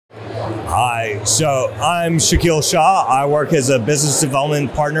Hi, so I'm Shakhil Shah. I work as a business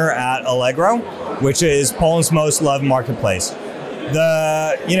development partner at Allegro, which is Poland's most loved marketplace.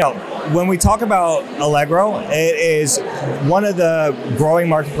 When we talk about Allegro, it is one of the growing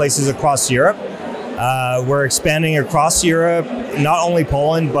marketplaces across Europe. We're expanding across Europe, not only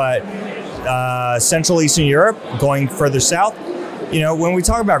Poland, but Central Eastern Europe, going further south. When we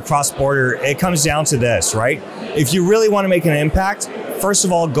talk about cross-border, it comes down to this, right? If you really want to make an impact, first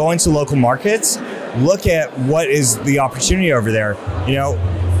of all, go into local markets, look at what is the opportunity over there.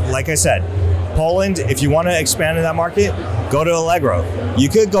 Like I said, Poland, if you want to expand in that market, go to Allegro. You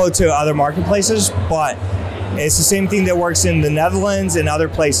could go to other marketplaces, but it's the same thing that works in the Netherlands and other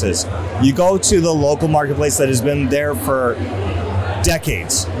places. You go to the local marketplace that has been there for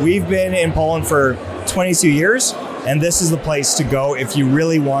decades. We've been in Poland for 22 years, and this is the place to go if you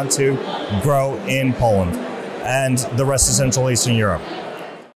really want to grow in Poland and the rest of Central Eastern Europe.